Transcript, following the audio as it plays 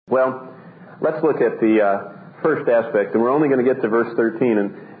Well, let's look at the first aspect, and we're only going to get to verse 13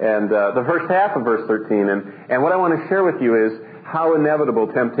 and the first half of verse 13. And what I want to share with you is how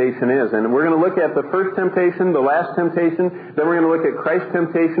inevitable temptation is. And we're going to look at the first temptation, the last temptation, then we're going to look at Christ's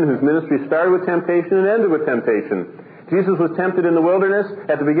temptation, whose ministry started with temptation and ended with temptation. Jesus was tempted in the wilderness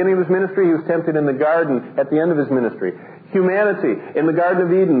at the beginning of his ministry. He was tempted in the garden at the end of his ministry. Humanity in the Garden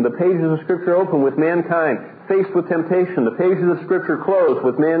of Eden, the pages of Scripture open with mankind faced with temptation. The pages of Scripture closed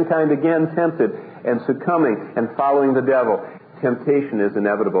with mankind again tempted and succumbing and following the devil. Temptation is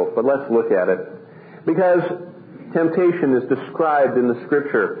inevitable, but let's look at it. Because temptation is described in the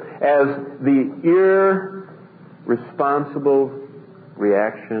Scripture as the irresponsible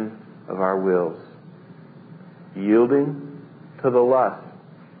reaction of our wills, yielding to the lust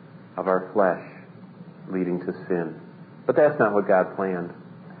of our flesh, leading to sin. But that's not what God planned.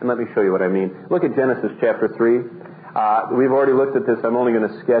 And let me show you what I mean. Look at Genesis chapter 3. We've already looked at this. I'm only going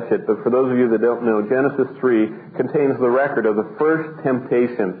to sketch it. But for those of you that don't know, Genesis 3 contains the record of the first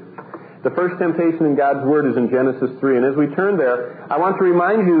temptation. The first temptation in God's Word is in Genesis 3. And as we turn there, I want to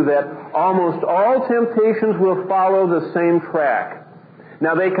remind you that almost all temptations will follow the same track.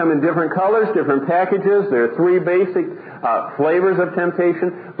 Now, they come in different colors, different packages. There are three basic flavors of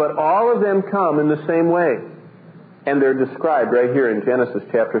temptation, but all of them come in the same way. And they're described right here in Genesis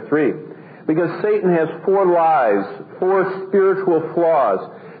chapter 3. Because Satan has four lies, four spiritual flaws.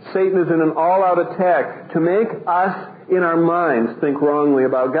 Satan is in an all-out attack to make us in our minds think wrongly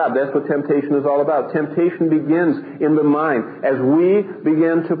about God. That's what temptation is all about. Temptation begins in the mind as we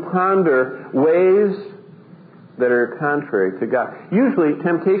begin to ponder ways that are contrary to God. Usually,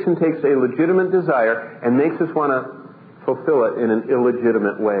 temptation takes a legitimate desire and makes us want to fulfill it in an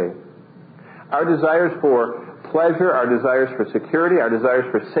illegitimate way. Our desires for pleasure, our desires for security, our desires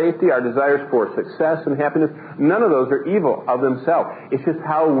for safety, our desires for success and happiness, none of those are evil of themselves. It's just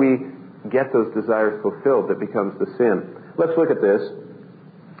how we get those desires fulfilled that becomes the sin. Let's look at this.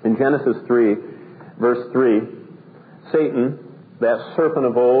 In Genesis 3, verse 3, Satan, that serpent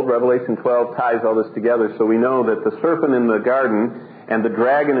of old, Revelation 12 ties all this together, so we know that the serpent in the garden and the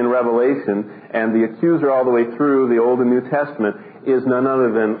dragon in Revelation and the accuser all the way through the Old and New Testament is none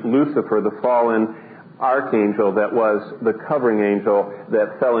other than Lucifer, the fallen archangel that was the covering angel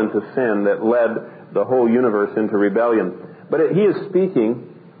that fell into sin, that led the whole universe into rebellion. But he is speaking,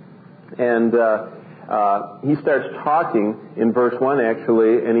 and he starts talking in verse 1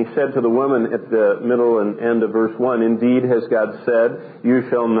 actually, and he said to the woman at the middle and end of verse 1, "Indeed has God said, you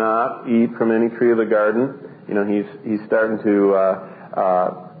shall not eat from any tree of the garden." You know, he's starting to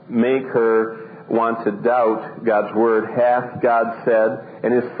make her want to doubt God's word. Hath God said?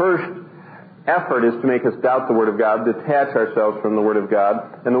 And his first effort is to make us doubt the Word of God, detach ourselves from the Word of God.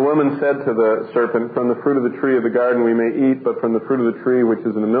 And the woman said to the serpent, "From the fruit of the tree of the garden we may eat, but from the fruit of the tree which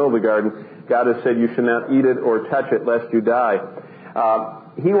is in the middle of the garden, God has said, you should not eat it or touch it, lest you die."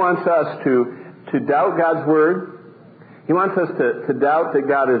 He wants us to doubt God's Word. He wants us to doubt that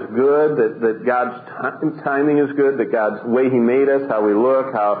God is good, that God's timing is good, that God's way He made us, how we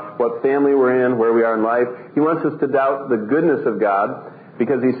look, what family we're in, where we are in life. He wants us to doubt the goodness of God,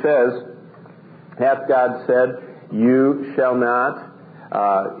 because He says, hath God said, you shall not?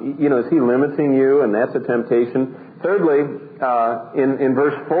 Is He limiting you? And that's a temptation. Thirdly, in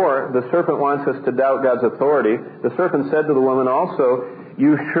verse 4, the serpent wants us to doubt God's authority. The serpent said to the woman also,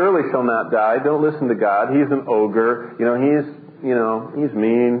 you surely shall not die. Don't listen to God. He's an ogre. He's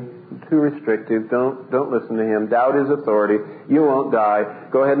mean, too restrictive. Don't listen to Him. Doubt His authority. You won't die.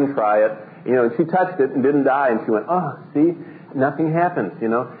 Go ahead and try it. She touched it and didn't die, and she went, oh, see, nothing happens,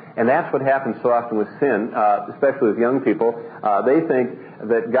 And that's what happens so often with sin, especially with young people. They think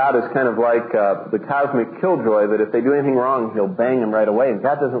that God is kind of like the cosmic killjoy, that if they do anything wrong, He'll bang them right away. And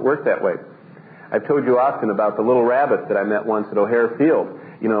God doesn't work that way. I've told you often about the little rabbit that I met once at O'Hare Field,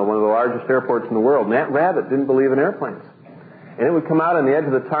 one of the largest airports in the world. And that rabbit didn't believe in airplanes. And it would come out on the edge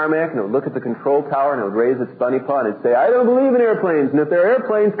of the tarmac, and it would look at the control tower, and it would raise its bunny paw, and it'd say, I don't believe in airplanes, and if there are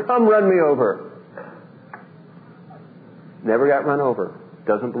airplanes, come run me over. Never got run over.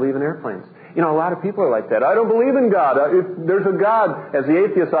 Doesn't believe in airplanes. A lot of people are like that. I don't believe in God. If there's a God, as the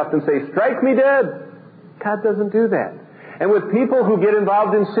atheists often say, strike me dead. God doesn't do that. And with people who get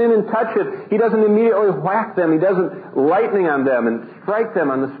involved in sin and touch it, He doesn't immediately whack them. He doesn't lightning on them and strike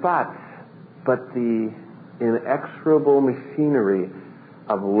them on the spot. But the inexorable machinery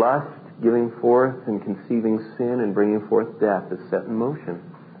of lust giving forth and conceiving sin and bringing forth death is set in motion.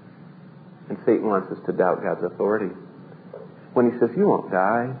 And Satan wants us to doubt God's authority. When he says, you won't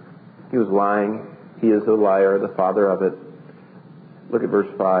die, he was lying. He is a liar, the father of it. Look at verse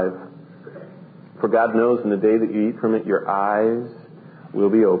 5. For God knows in the day that you eat from it, your eyes will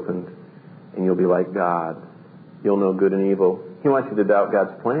be opened, and you'll be like God. You'll know good and evil. He wants you to doubt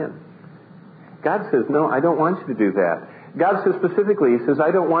God's plan. God says, no, I don't want you to do that. God says specifically, He says,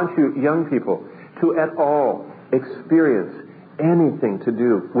 I don't want you young people to at all experience anything to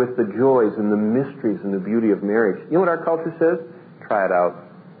do with the joys and the mysteries and the beauty of marriage. You know what our culture says? Try it out.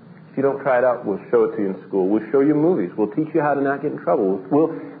 If you don't try it out, we'll show it to you in school. We'll show you movies. We'll teach you how to not get in trouble.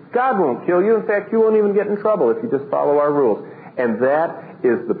 God won't kill you. In fact, you won't even get in trouble if you just follow our rules. And that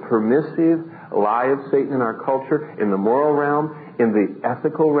is the permissive lie of Satan in our culture, in the moral realm, in the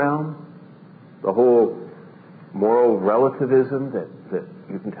ethical realm. The whole moral relativism that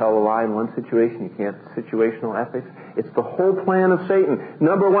you can tell a lie in one situation, you can't. Situational ethics. It's the whole plan of Satan.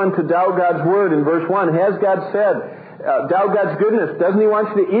 Number one, to doubt God's word in verse 1. Has God said, doubt God's goodness. Doesn't He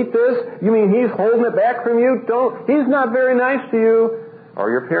want you to eat this? You mean He's holding it back from you? He's not very nice to you. Or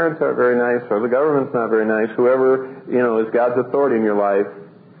your parents aren't very nice, or the government's not very nice. Whoever, is God's authority in your life,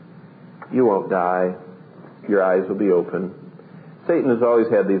 you won't die. Your eyes will be open. Satan has always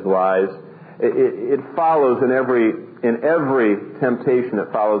had these lies. It follows in every temptation.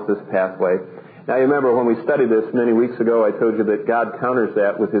 It follows this pathway. Now you remember when we studied this many weeks ago, I told you that God counters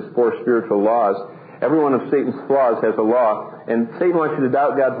that with His 4 spiritual laws. Every one of Satan's flaws has a law. And Satan wants you to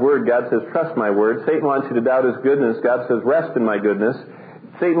doubt God's word. God says, trust my word. Satan wants you to doubt His goodness. God says, rest in my goodness.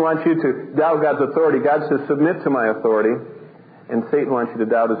 Satan wants you to doubt God's authority. God says, submit to my authority. And Satan wants you to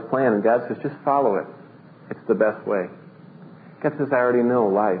doubt His plan. And God says, just follow it. It's the best way. God says, I already know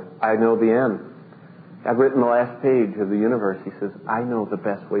life. I know the end. I've written the last page of the universe. He says, I know the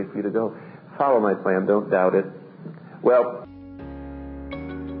best way for you to go. Follow my plan. Don't doubt it. Well,